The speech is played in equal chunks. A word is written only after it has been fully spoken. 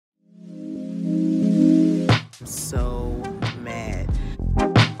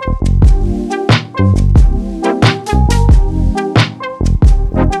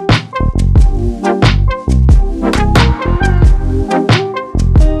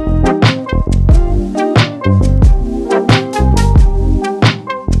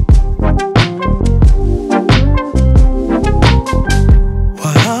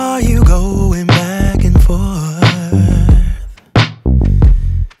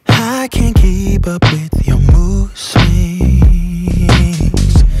keep up with your mood swings?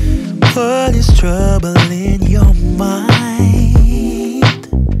 What is trouble in your mind?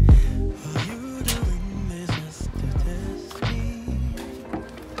 Are you doing this just to test me?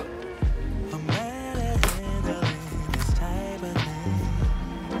 I'm mad at handling this type of thing.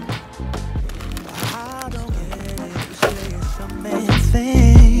 I don't get it, you say it's a man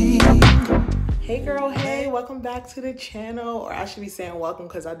thing. Hey girl, hey, welcome back to the channel. Or I should be saying welcome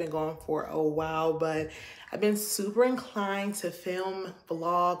because I've been going for a while, but I've been super inclined to film,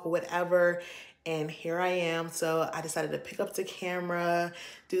 vlog, whatever, and here I am. So I decided to pick up the camera,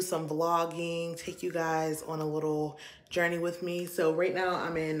 do some vlogging, take you guys on a little journey with me. So right now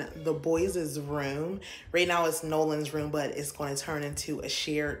I'm in the boys' room. Right now it's Nolan's room, but it's going to turn into a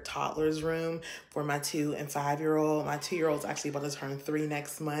shared toddler's room for my 2- and 5-year-old. My 2-year-old's actually about to turn 3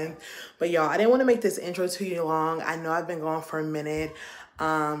 next month. But y'all, I didn't want to make this intro too long. I know I've been going for a minute.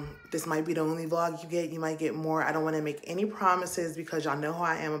 This might be the only vlog you get. You might get more. I don't want to make any promises because y'all know how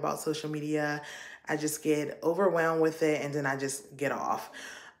I am about social media. I just get overwhelmed with it and then I just get off.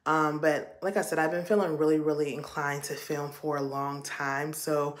 But like I said, I've been feeling really inclined to film for a long time.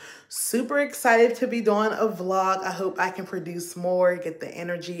 So super excited to be doing a vlog. I hope I can produce more, get the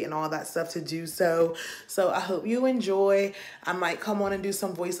energy and all that stuff to do so. So I hope you enjoy. I might come on and do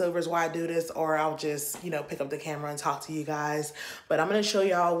some voiceovers while I do this, or I'll just, pick up the camera and talk to you guys. But I'm going to show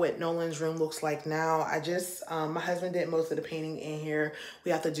y'all what Nolan's room looks like now. My husband did most of the painting in here.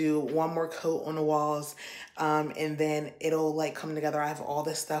 We have to do one more coat on the walls. And then it'll come together. I have all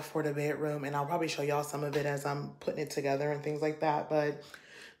this stuff for the bedroom and I'll probably show y'all some of it as I'm putting it together and things like that. But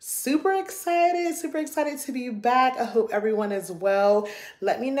super excited to be back. I hope everyone is well.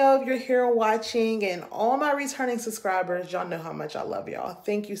 Let me know if you're here watching, and all my returning subscribers, y'all know how much I love y'all.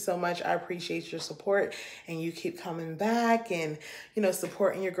 Thank you so much. I appreciate your support, and you keep coming back and,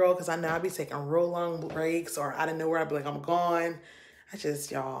 supporting your girl, because I know I'll be taking real long breaks, or out of nowhere I'll be like, I'm gone.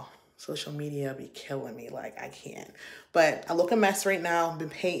 Y'all, social media be killing me. I can't. But I look a mess right now. I've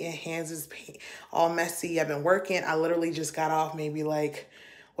been painting. Hands is all messy. I've been working. I literally just got off maybe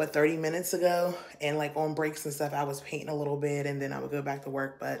 30 minutes ago. And on breaks and stuff, I was painting a little bit and then I would go back to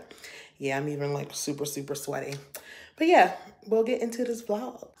work. But yeah, I'm even super sweaty. But yeah, we'll get into this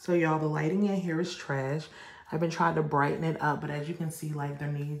vlog. So y'all, the lighting in here is trash. I've been trying to brighten it up, but as you can see,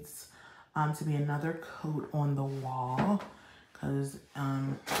 there needs to be another coat on the wall, because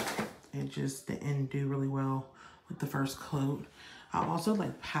it just didn't do really well with the first coat. I also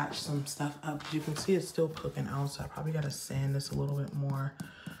patched some stuff up. As you can see, it's still poking out, so I probably gotta sand this a little bit more.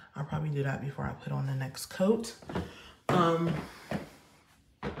 I'll probably do that before I put on the next coat. The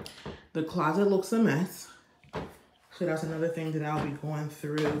closet looks a mess. So that's another thing that I'll be going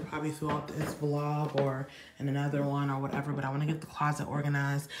through probably throughout this vlog or in another one or whatever, but I want to get the closet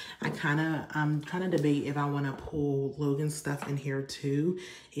organized. I'm trying to debate if I want to pull Logan's stuff in here too,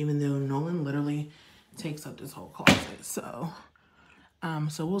 even though Nolan literally takes up this whole closet. So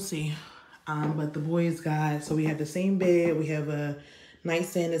we'll see. But the boys got, so we have the same bed. We have a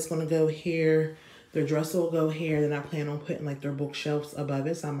nightstand that's going to go here. Their dresser will go here. Then I plan on putting their bookshelves above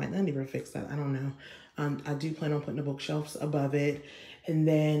it. So I might not even fix that. I don't know. I do plan on putting the bookshelves above it. And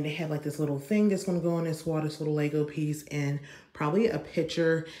then they have this little thing that's going to go on this wall, this little Lego piece, and probably a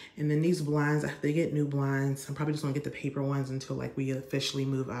picture. And then these blinds, after they get new blinds, I'm probably just going to get the paper ones until we officially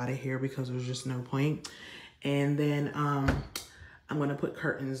move out of here, because there's just no point. And then I'm going to put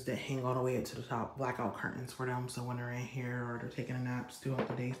curtains that hang all the way up to the top, blackout curtains for them. So when they're in here or they're taking a naps throughout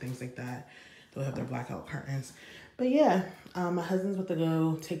the day, things like that, they'll have their blackout curtains. But yeah, my husband's about to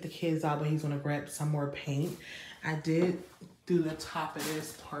go take the kids out, but he's going to grab some more paint. I did do the top of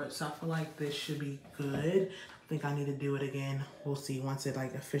this part, so I feel like this should be good. I think I need to do it again. We'll see once it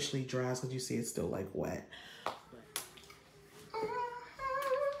officially dries, because you see it's still wet.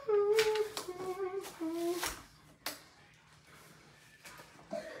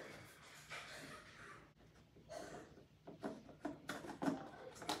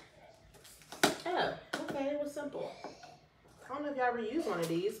 Simple. I don't know if y'all ever use one of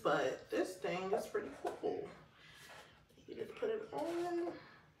these, but this thing is pretty cool. You just put it on.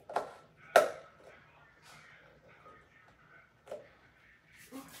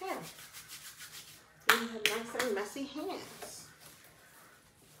 Okay. You have nice and messy hands.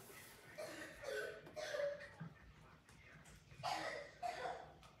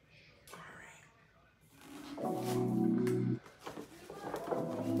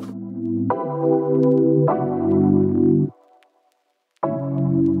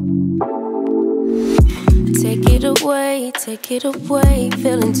 Take it away,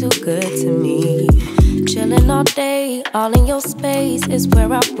 feeling too good to me. Chilling all day, all in your space is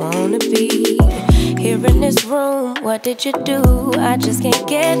where I wanna be. Here in this room, what did you do? I just can't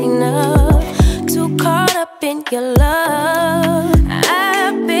get enough. Too caught up in your love.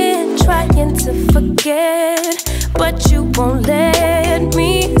 I've been trying to forget, but you won't let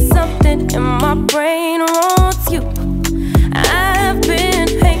me. Something in my brain wants you. I've been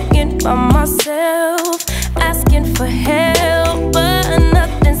hanging by myself, asking for help, but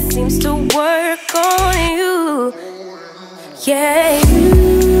nothing seems to work on you. Yeah,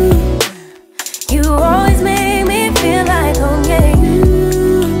 you always make me feel like home. Yeah,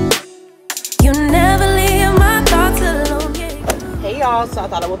 you never leave my thoughts alone. Yeah. Hey y'all, so I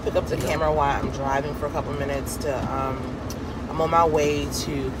thought I would pick up the camera while I'm driving for a couple minutes to I'm on my way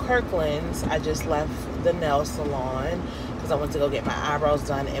to Kirkland's. I just left the nail salon because I went to go get my eyebrows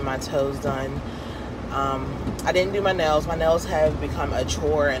done and my toes done. I didn't do my nails. My nails have become a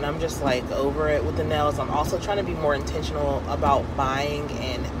chore and I'm just like over it with the nails. I'm also trying to be more intentional about buying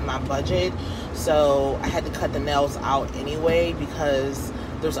and my budget. So I had to cut the nails out anyway because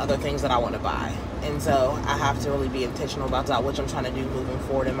there's other things that I want to buy. And so I have to really be intentional about that, which I'm trying to do moving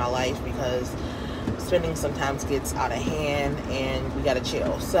forward in my life because spending sometimes gets out of hand and we got to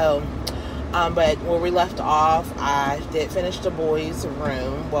chill. So but where we left off, I did finish the boys'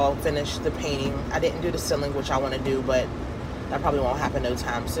 room. Well, finish the painting. I didn't do the ceiling, which I want to do, but that probably won't happen no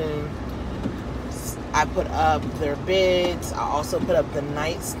time soon. I put up their beds. I also put up the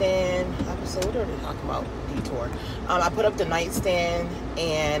nightstand. So what are they talking about? Decor. I put up the nightstand,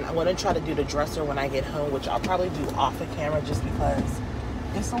 and I'm going to try to do the dresser when I get home, which I'll probably do off the camera just because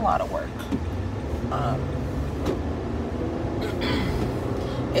it's a lot of work.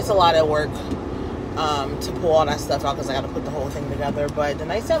 It's a lot of work to pull all that stuff out because I got to put the whole thing together. But the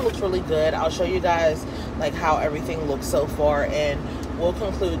nightstand looks really good. I'll show you guys like how everything looks so far, and we'll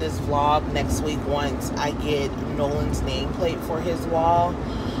conclude this vlog next week once I get Nolan's nameplate for his wall,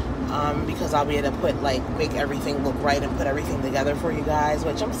 because I'll be able to put make everything look right and put everything together for you guys,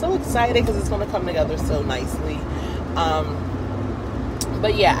 which I'm so excited because it's going to come together so nicely.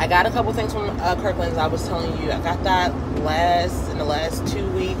 But yeah, I got a couple things from Kirkland's. I was telling you, I got that in the last 2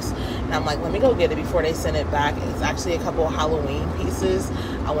 weeks, and I'm like, let me go get it before they send it back. It's actually a couple of Halloween pieces.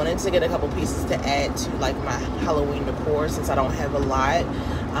 I wanted to get a couple pieces to add to like my Halloween decor since I don't have a lot.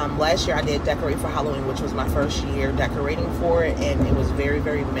 Last year I did decorate for Halloween, which was my first year decorating for it, and it was very,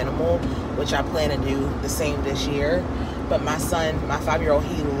 very minimal, which I plan to do the same this year. But my son, my 5-year-old,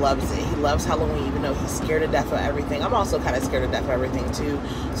 he loves it. He loves Halloween, even though he's scared to death of everything. I'm also kind of scared to death of everything too,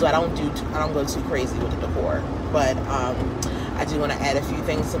 so I don't go too crazy with the decor. But I do want to add a few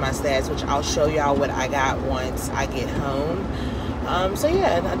things to my stats, which I'll show y'all what I got once I get home. So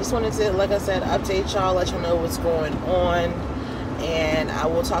yeah, I just wanted to, like I said, update y'all, let y'all know what's going on, and I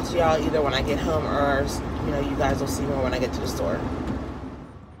will talk to y'all either when I get home or you guys will see more when I get to the store.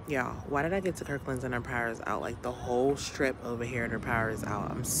 Y'all, why did I get to Kirkland's and their power is out? Like the whole strip over here and their power is out.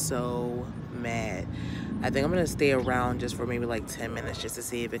 I'm so mad. I think I'm gonna stay around just for maybe like 10 minutes just to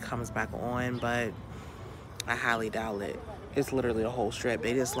see if it comes back on, but I highly doubt it. It's literally the whole strip.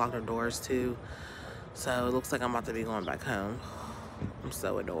 They just locked their doors too, so it looks like I'm about to be going back home. I'm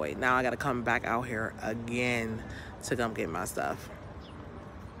so annoyed. Now I gotta come back out here again to come get my stuff.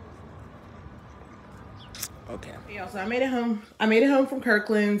 Okay. Yeah, so I made it home. I made it home from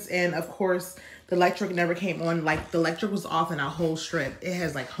Kirkland's, and of course the electric never came on. Like the electric was off in our whole strip. It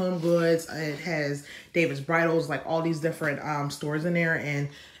has like Home Goods, it has David's Bridals, like all these different stores in there, and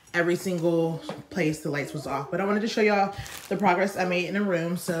every single place the lights was off. But I wanted to show y'all the progress I made in the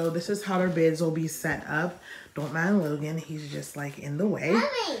room. So this is how their beds will be set up. Don't mind Logan, he's just like in the way.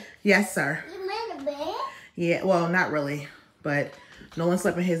 Mommy, yes, sir. you made a bed? Yeah, well, not really, but Nolan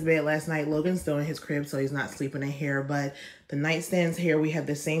slept in his bed last night. Logan's still in his crib, so he's not sleeping in here. But the nightstands here, we have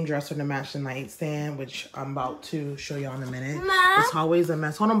the same dresser to match the nightstand, which I'm about to show y'all in a minute. Mom? This hallway is a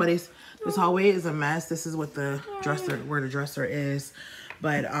mess. Hold on, buddies. This hallway is a mess. This is what the dresser, where the dresser is.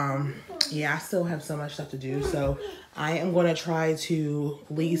 But yeah, I still have so much stuff to do. So I am going to try to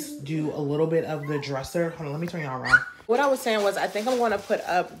at least do a little bit of the dresser. Hold on, let me turn y'all around. What I was saying was I think I'm going to put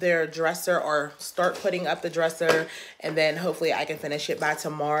up their dresser, or start putting up the dresser, and then hopefully I can finish it by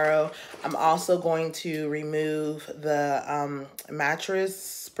tomorrow. I'm also going to remove the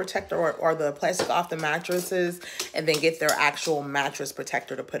mattress protector or the plastic off the mattresses, and then get their actual mattress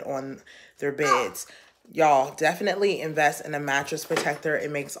protector to put on their beds. y'all definitely invest in a mattress protector.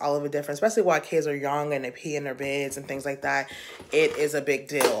 It makes all of a difference, especially while kids are young and they pee in their beds and things like that. It is a big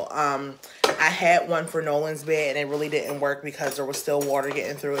deal. I had one for Nolan's bed and it really didn't work because there was still water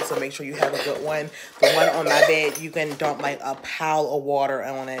getting through it. So make sure you have a good one. The one on my bed, you can dump like a pile of water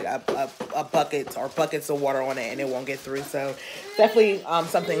on it, a bucket or buckets of water on it, and it won't get through. So definitely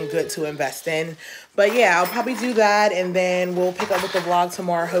something good to invest in. But yeah, I'll probably do that, and then we'll pick up with the vlog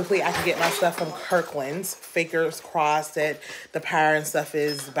tomorrow. Hopefully I can get my stuff from Kirkland's. Fingers crossed that the power and stuff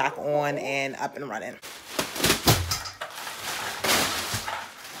is back on and up and running.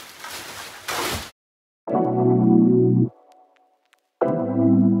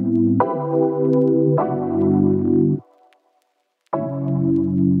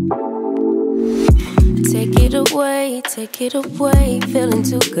 Take it away, feeling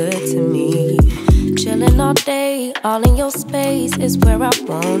too good to me. Chilling all day, all in your space is where I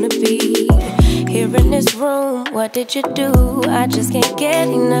wanna be. Here in this room, what did you do? I just can't get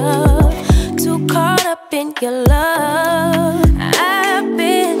enough. Too caught up in your love. I've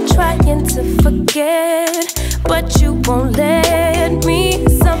been trying to forget, but you won't let me.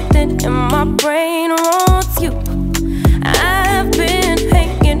 Something in my brain wants you. I've been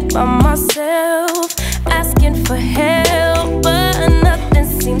hanging by myself, asking for help, but nothing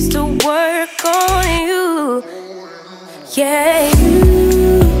seems to work on you. Yeah,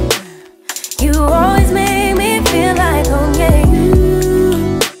 you always make me feel like home. Yeah,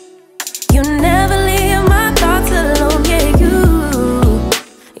 you never leave my thoughts alone. Yeah,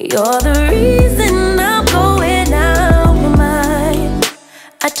 you're the reason I'm going out my mind.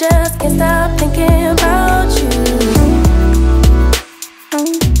 I just can't stop thinking about you.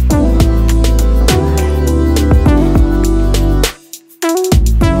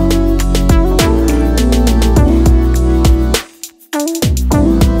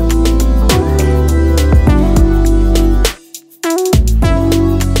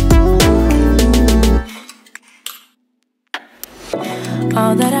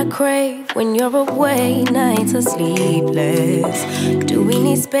 All that I crave when you're away, nights are sleepless. Do we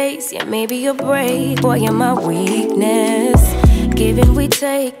need space? Yeah, maybe a break. Boy, you're my weakness. Give and we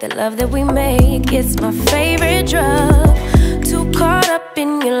take, the love that we make, it's my favorite drug. Too caught up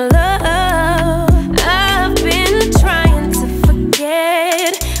in your love. I've been trying to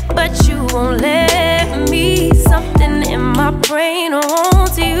forget, but you won't let me. Something in my brain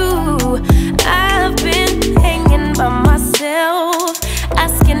wants you. I've been hanging by myself,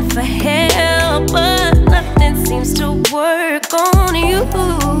 asking for help, but nothing seems to work on you.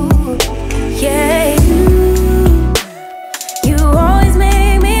 Yeah, you always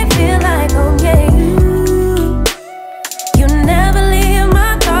make me feel like home. Yeah, you never leave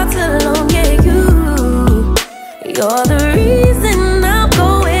my thoughts alone. Yeah, you're the reason I'm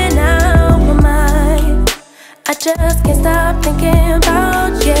going out my mind. I just can't stop thinking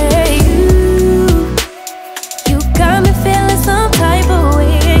about you. You got me feeling some type of way.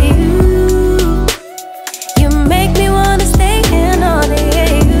 You make me wanna stay in all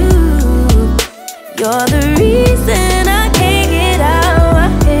day. You're the reason I can't get out my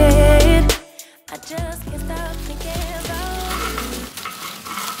head. I just can't stop thinking about you.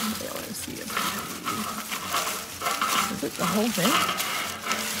 I want to see it. Is it the whole thing?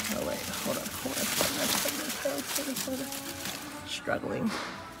 Oh wait, hold on. Struggling.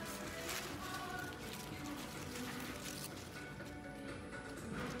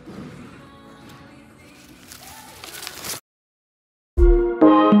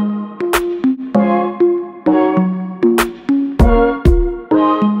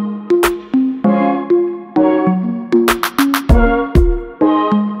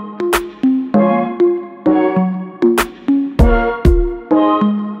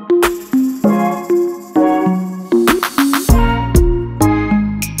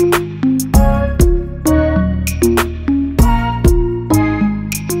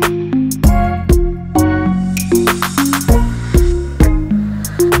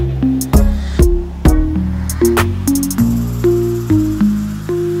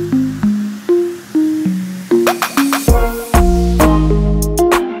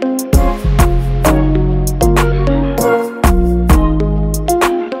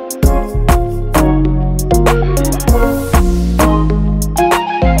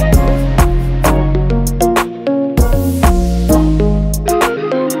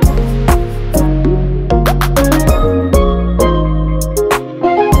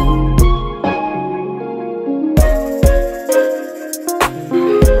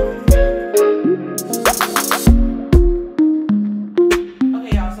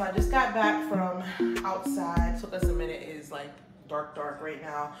 dark right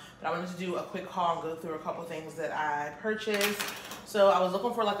now. But I wanted to do a quick haul and go through a couple things that I purchased. So I was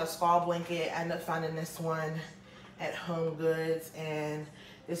looking for like a skull blanket. I ended up finding this one at Home Goods, and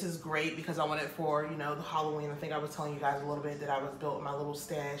this is great because I want it for, you know, the Halloween. I think I was telling you guys a little bit that I was building my little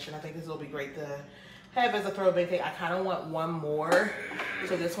stash, and I think this will be great to have as a throw blanket. I kind of want one more.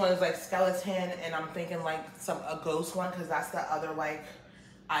 So this one is like skeleton, and I'm thinking like a ghost one, because that's the other like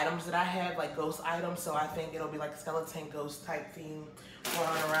items that I have, like ghost items. So I think it'll be like skeleton ghost type theme going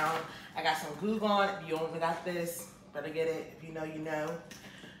on around. I got some glue gun. If you only got this, better get it. If you know, you know.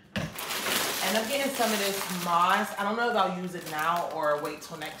 And I'm getting some of this moss. I don't know if I'll use it now or wait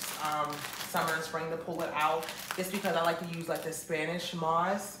till next summer and spring to pull it out. Just because I like to use like the Spanish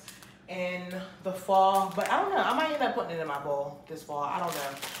moss in the fall. But I don't know. I might end up putting it in my bowl this fall. I don't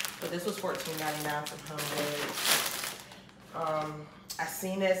know. But this was $14.99 from Home Goods. I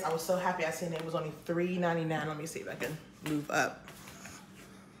seen this. I was so happy I seen it. It was only $3.99. Let me see if I can move up.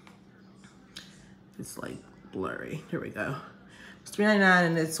 It's like blurry. Here we go. It's $3.99,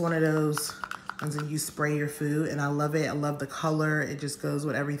 and it's one of those ones that you spray your food, and I love it. I love the color. It just goes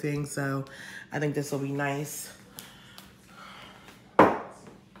with everything, so I think this will be nice. The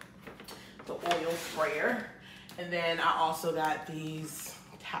oil sprayer. And then I also got these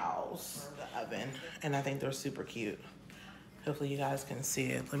towels for the oven, and I think they're super cute. Hopefully you guys can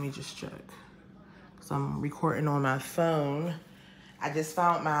see it. Let me just check. So I'm recording on my phone. I just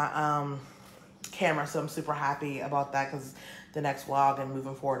found my camera, so I'm super happy about that, because the next vlog and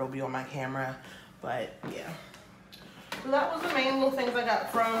moving forward will be on my camera. But yeah, so that was the main little things I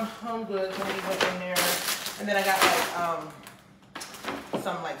got from Home Goods. Let me go in there, and then I got like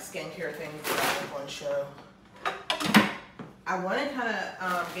some like skincare things that I was going to show. I want to kind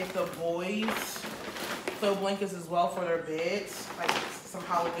of get the boys throw blankets as well for their beds, like some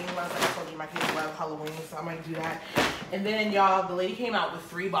Halloween ones. Like I told you, my kids love Halloween, so I might do that. And then y'all, the lady came out with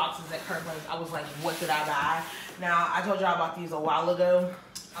 3 boxes at Kirkland. I was like, what did I buy? Now, I told y'all about these a while ago.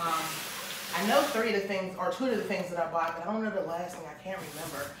 I know 2 of the things that I bought, but I don't know the last thing. I can't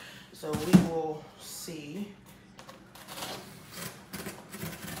remember. So we will see.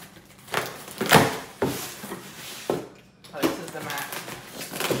 Oh, this is the mat.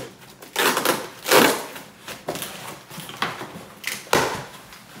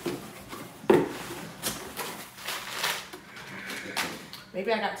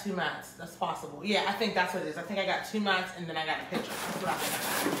 Maybe I got 2 mats. That's possible. Yeah, I think that's what it is. I think I got 2 mats, and then I got a picture. That's what I think I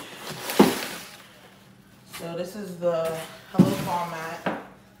got. So this is the Hello Fall mat.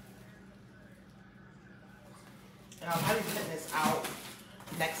 And I'll probably put this out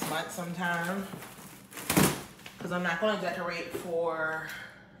next month sometime, because I'm not going to decorate for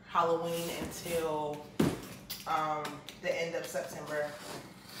Halloween until the end of September.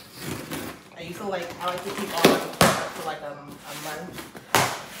 I like to keep all my stuff for like a month.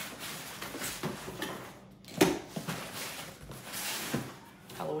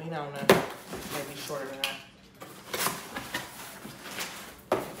 Halloween, I don't know, maybe shorter than that.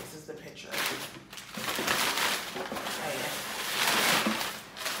 This is the picture. Oh yeah.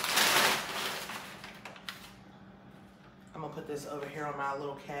 I'm gonna put this over here on my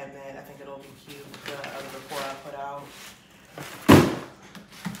little cabinet. I think it'll be cute, the other report I put out.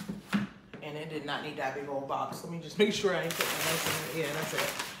 And it did not need that big old box. Let me just make sure I ain't putting anything in it. Yeah, that's it.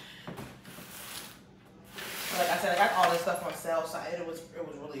 Like I said, I got all this stuff on sale, so it was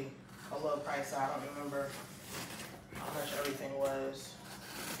really a low price. So I don't remember how much everything was.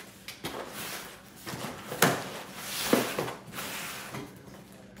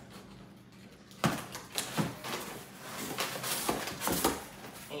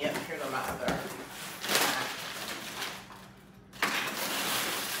 And yep, here go my other.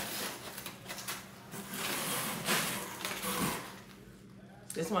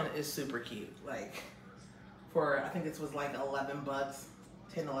 This one is super cute. Like, I think this was like 11 bucks,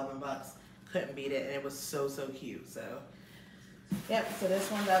 10, 11 bucks. Couldn't beat it, and it was so cute. So, yep, so this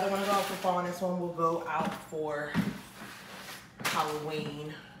one, the other one will go out for fall, and this one will go out for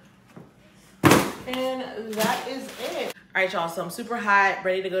Halloween. And that is it. All right, y'all, so I'm super hot,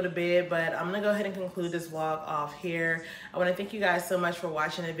 ready to go to bed, but I'm gonna go ahead and conclude this vlog off here. I wanna thank you guys so much for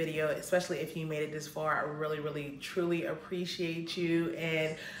watching the video, especially if you made it this far. I really, truly appreciate you.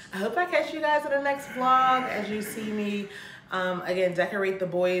 And I hope I catch you guys in the next vlog as you see me, again, decorate the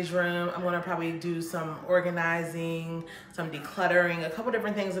boys' room. I'm gonna probably do some organizing, some decluttering, a couple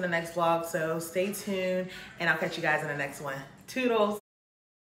different things in the next vlog. So stay tuned, and I'll catch you guys in the next one. Toodles.